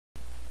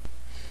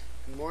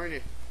Good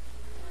morning.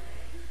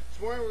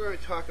 This morning we're going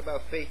to talk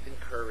about faith and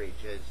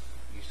courage. As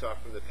you saw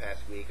from the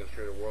past week, I'm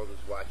sure the world was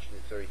watching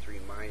the 33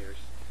 miners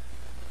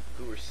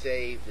who were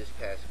saved this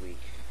past week.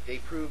 They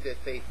proved that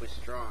faith was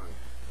strong.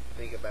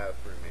 Think about it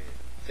for a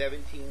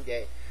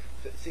minute.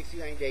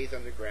 69 days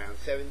underground,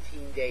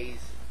 17 days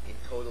in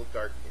total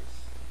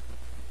darkness,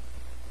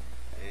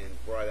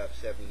 and brought up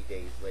 70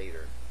 days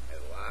later. A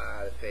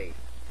lot of faith.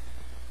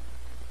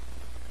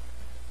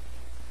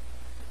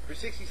 For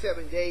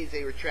 67 days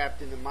they were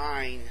trapped in the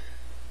mine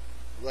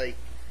like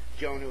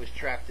Jonah was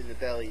trapped in the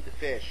belly of the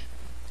fish.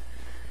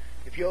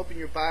 If you open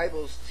your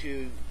Bibles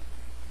to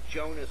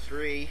Jonah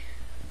 3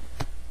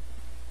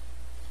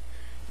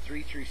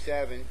 through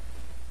 7,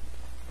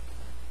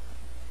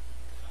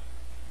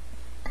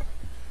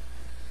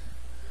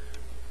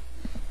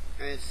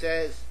 and it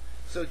says,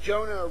 "So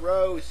Jonah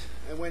arose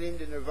and went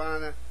into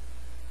Nineveh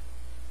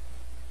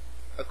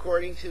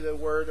according to the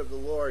word of the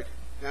Lord.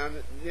 Now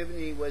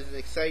Nineveh was an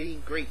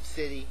exciting great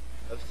city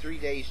of 3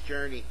 days'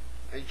 journey.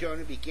 And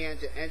Jonah began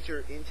to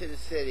enter into the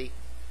city,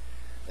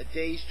 a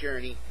day's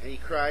journey, and he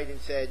cried and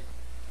said,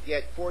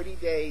 Yet 40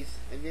 days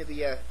and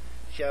Nineveh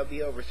shall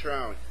be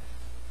overthrown.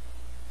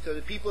 So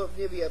the people of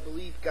Nineveh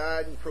believed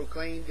God and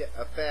proclaimed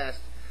a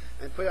fast,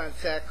 and put on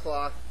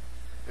sackcloth,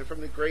 and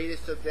from the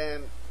greatest of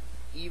them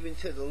even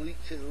to the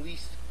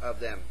least of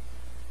them.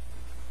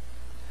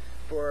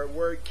 For a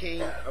word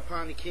came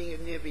upon the king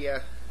of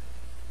Nineveh,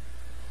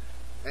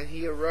 and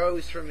he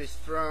arose from his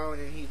throne,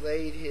 and he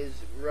laid his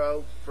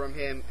robe from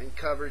him, and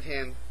covered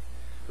him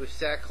with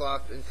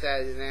sackcloth, and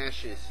sat in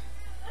ashes.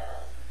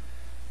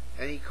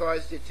 And he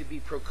caused it to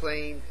be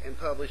proclaimed and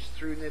published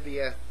through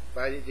Nineveh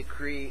by the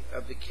decree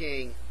of the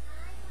king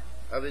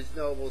of his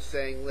nobles,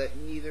 saying, Let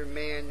neither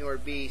man nor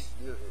beast,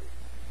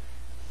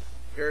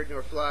 herd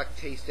nor flock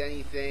taste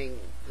anything,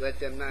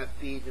 let them not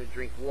feed nor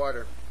drink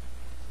water.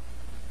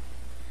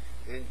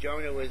 And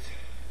Jonah was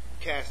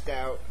cast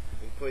out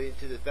and put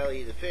into the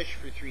belly of the fish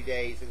for 3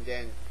 days, and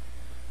then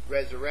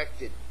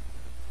resurrected.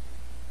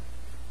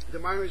 The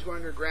miners were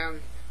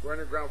underground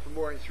for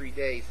more than 3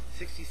 days,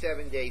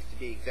 67 days to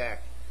be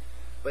exact.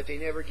 But they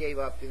never gave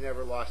up, they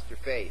never lost their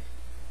faith.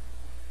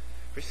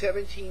 For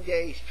 17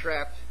 days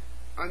trapped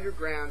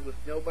underground with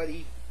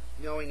nobody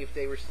knowing if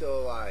they were still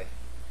alive.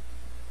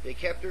 They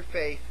kept their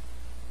faith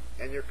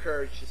and their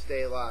courage to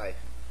stay alive.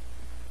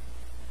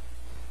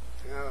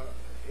 Now,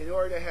 in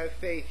order to have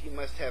faith, you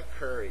must have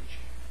courage.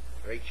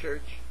 Right,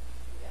 church?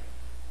 Yeah.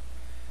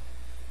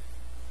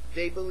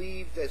 They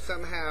believed that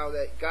somehow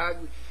that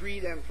God would free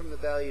them from the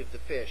belly of the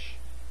fish.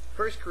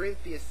 1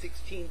 Corinthians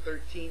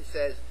 16:13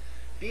 says,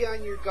 Be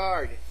on your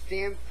guard,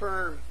 stand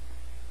firm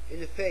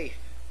in the faith,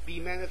 be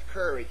men of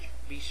courage,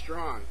 be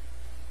strong.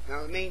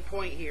 Now the main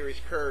point here is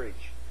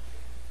courage.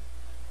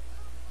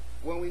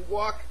 When we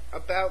talk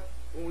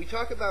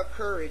about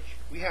courage,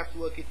 we have to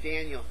look at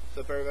Daniel.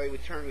 So if everybody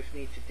would turn with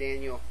me to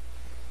Daniel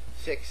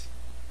 6:19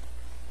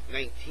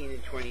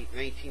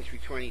 through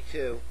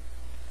 22.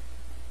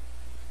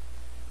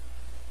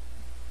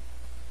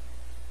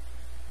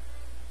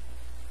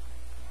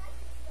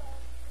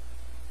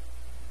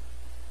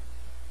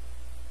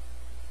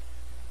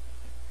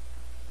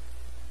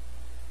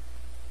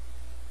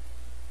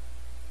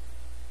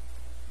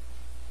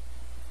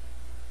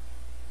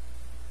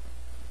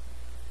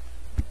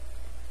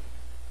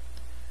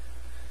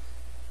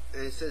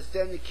 And it says,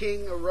 Then the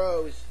king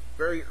arose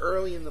very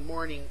early in the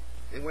morning,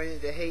 and went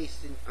into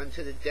haste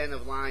unto the den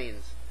of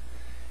lions.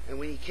 And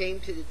when he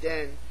came to the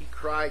den, he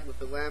cried with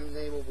a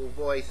lamentable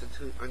voice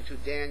unto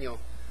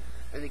Daniel.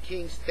 And the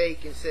king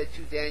spake and said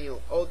to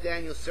Daniel, O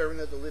Daniel, servant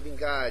of the living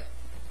God,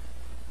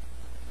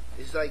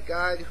 is thy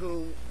God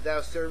whom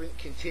thou servest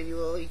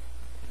continually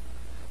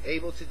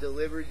able to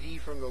deliver thee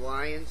from the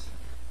lions?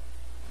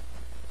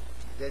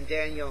 Then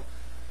Daniel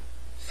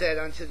said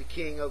unto the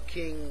king, O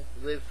king,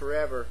 live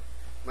forever.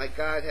 My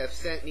God hath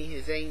sent me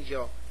his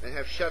angel, and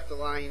hath shut the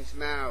lions'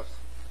 mouths,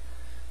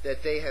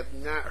 that they have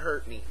not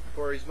hurt me.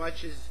 For as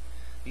much as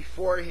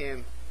before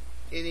him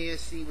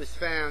innocency was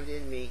found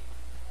in me,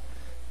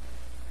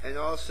 and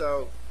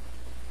also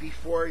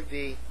before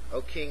thee,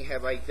 O king,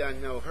 have I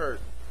done no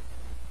hurt.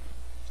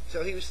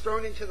 So he was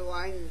thrown into the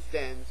lions'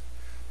 dens.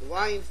 The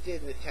lions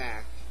didn't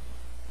attack.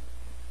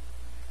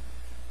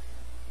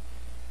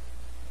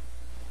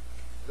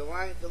 The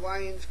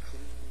lions,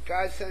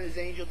 God sent his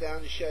angel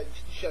down to shut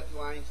the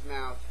lion's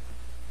mouth,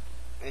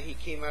 and he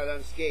came out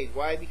unscathed.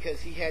 Why?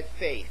 Because he had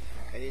faith.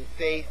 And in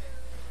faith,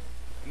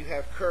 you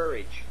have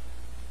courage.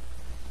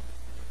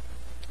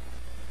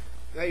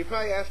 Now, you're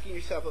probably asking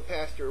yourself,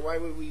 Pastor, why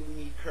would we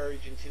need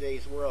courage in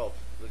today's world?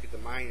 Look at the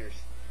miners.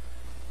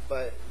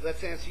 But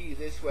let's answer you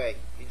this way.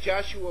 In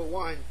Joshua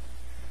 1,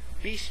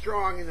 Be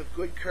strong and of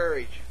good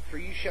courage, for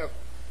you shall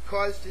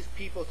cause this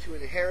people to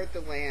inherit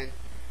the land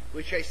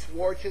which I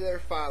swore to their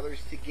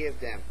fathers to give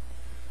them.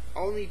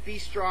 Only be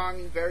strong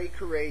and very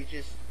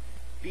courageous,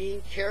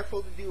 being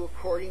careful to do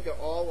according to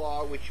all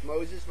law which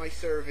Moses my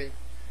servant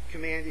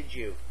commanded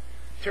you.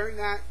 Turn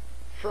not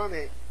from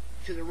it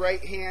to the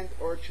right hand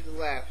or to the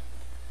left,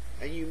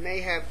 and you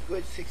may have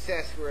good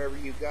success wherever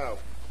you go.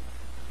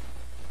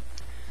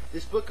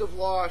 This book of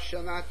law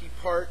shall not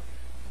depart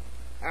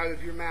out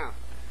of your mouth,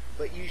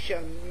 but you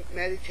shall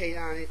meditate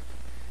on it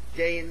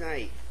day and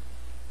night,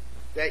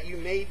 that you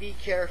may be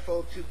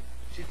careful to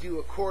do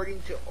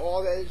according to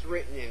all that is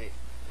written in it.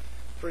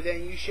 For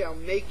then you shall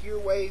make your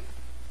way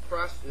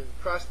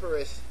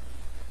prosperous,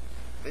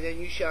 and then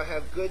you shall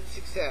have good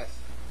success.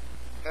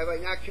 Have I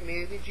not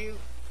commanded you?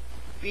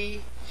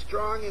 Be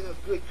strong and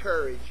of good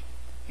courage.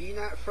 Be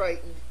not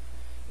frightened,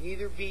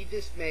 neither be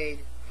dismayed,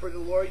 for the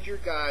Lord your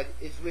God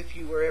is with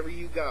you wherever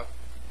you go.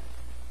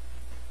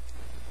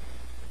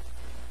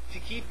 To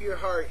keep your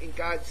heart in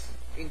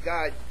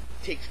God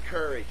takes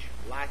courage,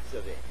 lots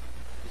of it.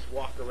 Just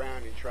walk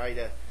around and try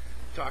to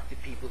talk to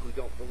people who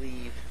don't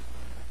believe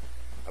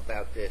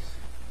about this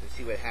and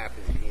see what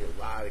happens. You need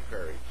a lot of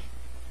courage.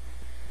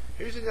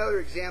 Here's another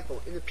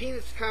example. In the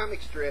Peanuts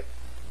comic strip,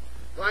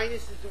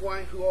 Linus is the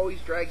one who always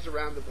drags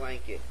around the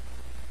blanket,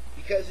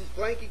 because his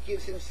blanket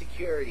gives him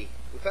security.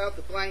 Without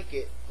the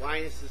blanket,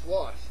 Linus is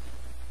lost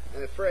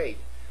and afraid.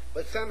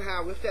 But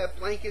somehow, with that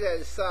blanket at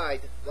his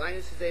side,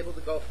 Linus is able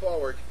to go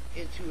forward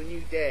into a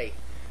new day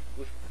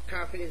with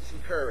confidence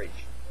and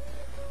courage.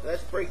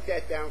 Let's break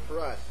that down for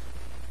us.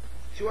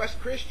 To us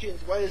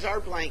Christians, what is our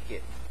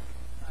blanket?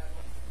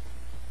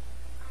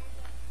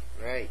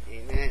 Right,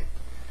 amen.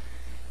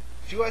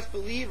 To us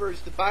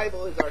believers, the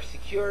Bible is our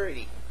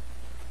security.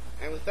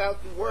 And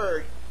without the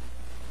Word,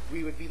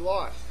 we would be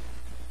lost.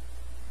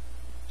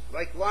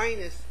 Like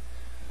Linus,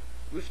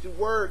 with the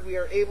Word, we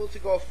are able to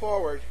go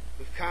forward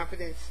with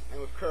confidence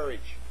and with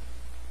courage.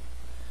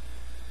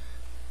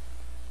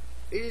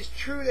 It is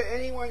true that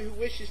anyone who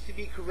wishes to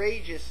be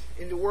courageous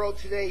in the world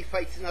today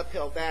fights an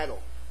uphill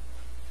battle.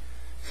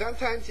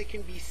 Sometimes it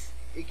can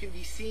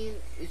seem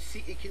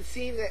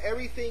that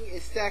everything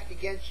is stacked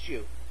against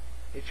you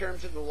in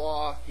terms of the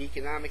law, the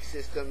economic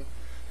system,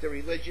 the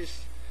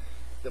religious,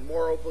 the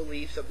moral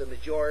beliefs of the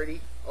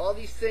majority. All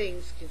these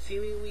things can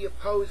seemingly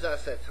oppose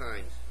us at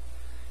times.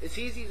 It's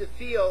easy to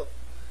feel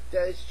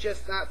that it's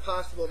just not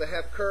possible to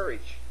have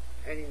courage.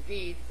 And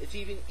indeed, it's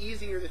even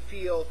easier to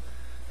feel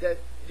that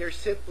there's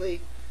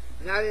simply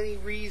not any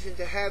reason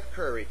to have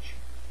courage.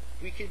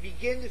 We can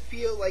begin to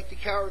feel like the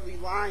cowardly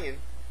lion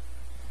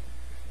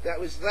that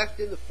was left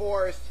in the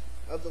forest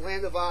of the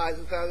land of Oz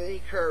without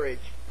any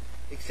courage,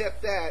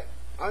 except that,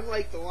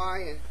 unlike the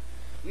lion,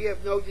 we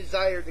have no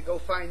desire to go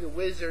find the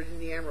wizard in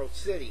the Emerald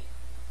City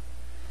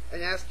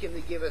and ask him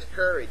to give us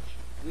courage.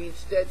 We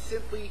instead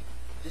simply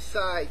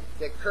decide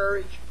that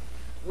courage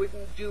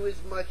wouldn't do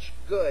as much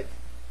good.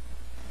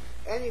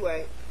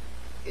 Anyway,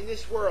 in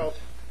this world,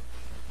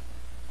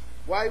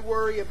 why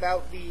worry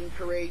about being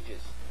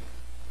courageous?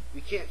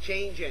 We can't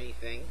change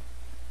anything.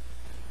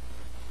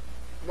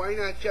 Why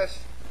not just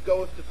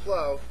go with the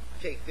flow,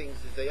 take things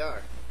as they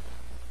are?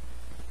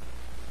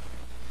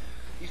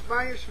 These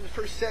miners, for the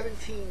first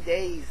 17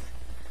 days,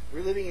 were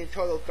living in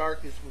total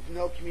darkness with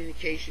no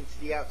communication to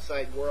the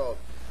outside world,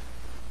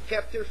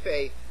 kept their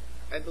faith,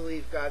 and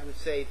believed God would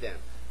save them.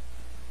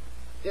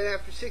 Then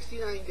after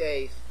 69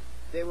 days,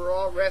 they were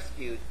all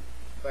rescued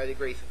by the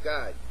grace of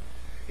God.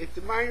 If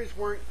the miners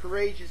weren't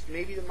courageous,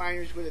 maybe the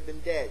miners would have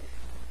been dead.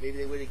 Maybe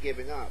they would have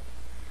given up.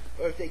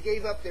 Or if they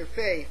gave up their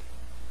faith,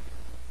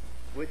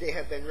 would they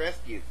have been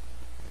rescued?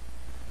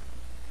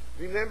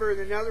 Remember, in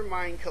another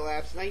mine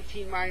collapse,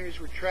 19 miners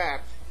were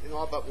trapped and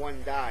all but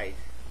one died.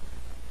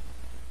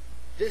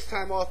 This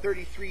time all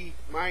 33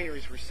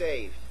 miners were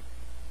saved.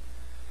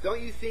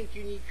 Don't you think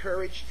you need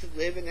courage to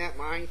live in that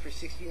mine for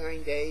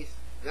 69 days,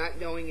 not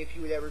knowing if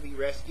you would ever be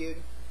rescued?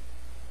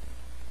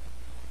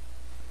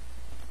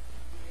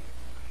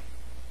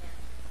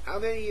 How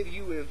many of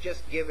you would have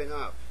just given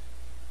up?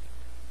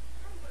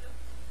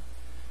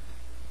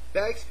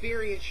 That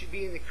experience should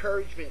be an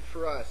encouragement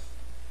for us,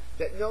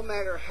 that no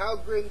matter how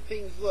grim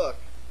things look,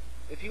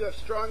 if you have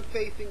strong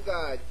faith in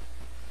God,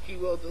 He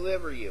will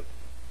deliver you.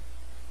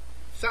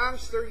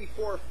 Psalms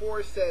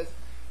 34:4 says,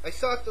 I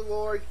sought the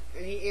Lord,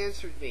 and He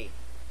answered me.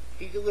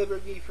 He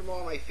delivered me from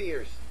all my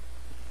fears.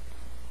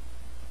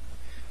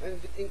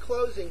 And in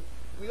closing,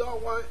 we all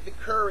want the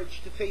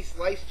courage to face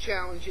life's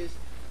challenges,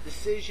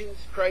 decisions,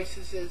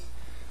 crises,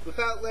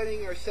 without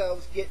letting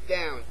ourselves get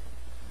down.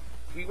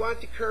 We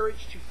want the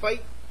courage to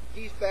fight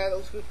these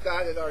battles with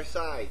God at our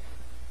side.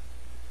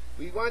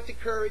 We want the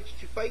courage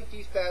to fight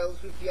these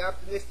battles with the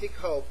optimistic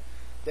hope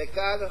that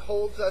God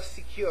holds us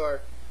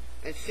secure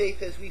and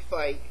safe as we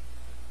fight.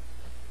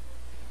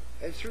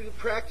 And through the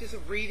practice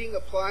of reading,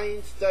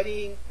 applying,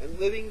 studying, and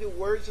living the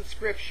words of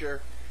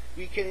Scripture,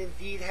 we can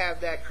indeed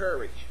have that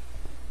courage.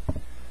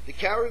 The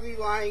cowardly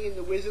lion in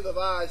The Wizard of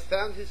Oz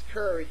found his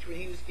courage when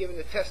he was given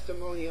a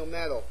testimonial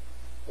medal.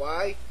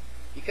 Why?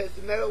 Because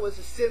the medal was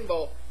a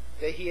symbol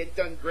that he had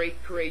done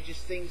great, courageous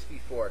things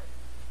before.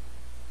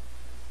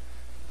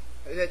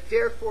 And that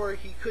therefore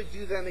he could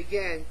do them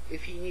again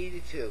if he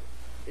needed to.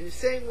 In the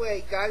same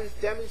way, God has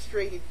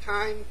demonstrated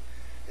time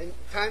and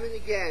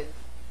again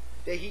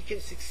that He can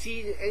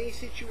succeed in any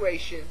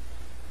situation,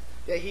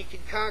 that He can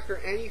conquer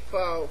any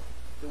foe.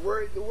 The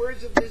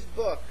words of this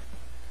book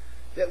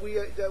that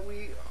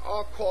we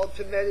all called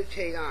to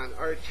meditate on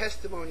are a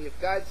testimony of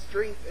God's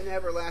strength and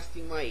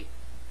everlasting might.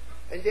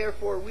 And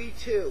therefore we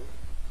too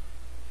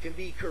can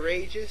be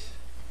courageous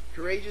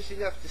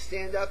enough to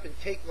stand up and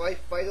take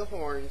life by the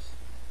horns,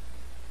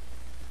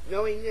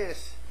 knowing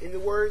this, in the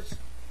words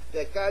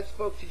that God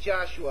spoke to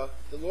Joshua,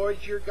 the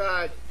Lord your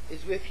God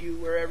is with you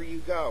wherever you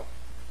go.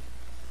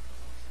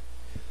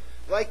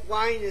 Like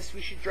Linus,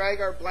 we should drag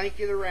our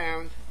blanket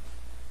around,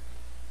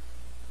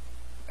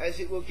 as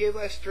it will give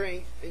us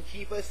strength and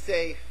keep us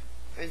safe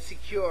and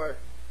secure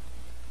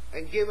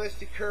and give us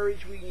the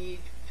courage we need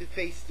to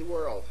face the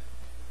world.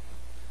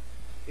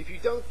 If you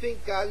don't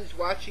think God is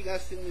watching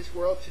us in this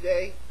world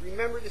today,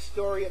 remember the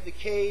story of the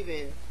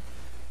cave-in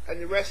and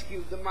the rescue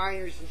of the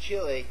miners in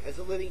Chile as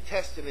a living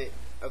testament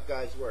of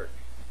God's work.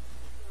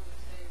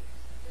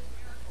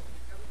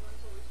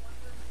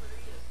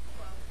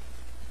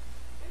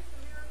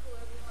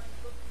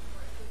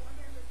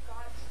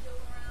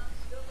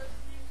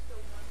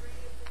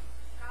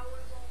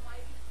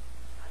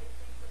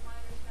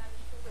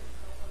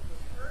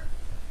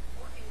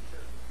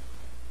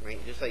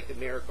 Right, just like the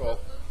miracle.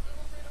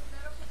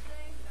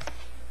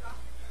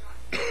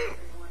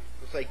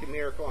 Just like the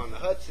miracle on the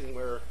Hudson,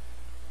 where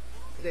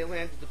they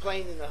landed the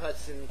plane in the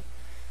Hudson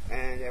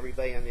and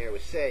everybody on there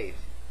was saved.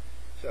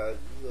 So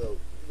a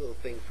little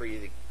thing for you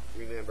to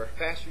remember.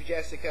 Pastor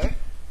Jessica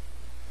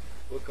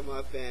will come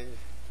up and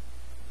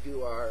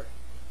do our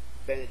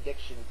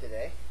benediction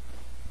today.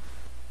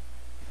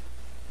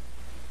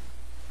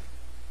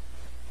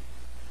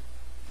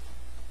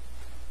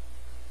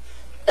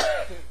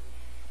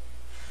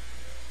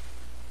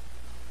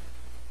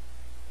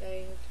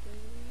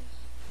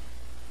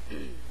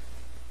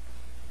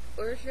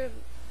 Worship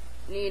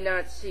need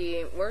not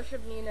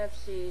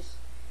cease.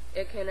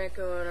 It can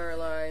echo in our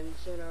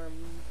lives, in our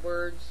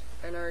words,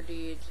 and our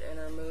deeds, and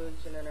our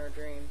moods, and in our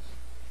dreams.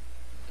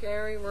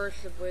 Carry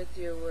worship with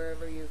you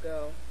wherever you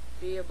go.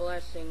 Be a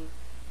blessing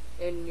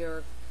in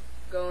your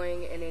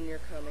going and in your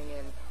coming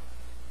in.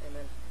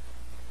 Amen.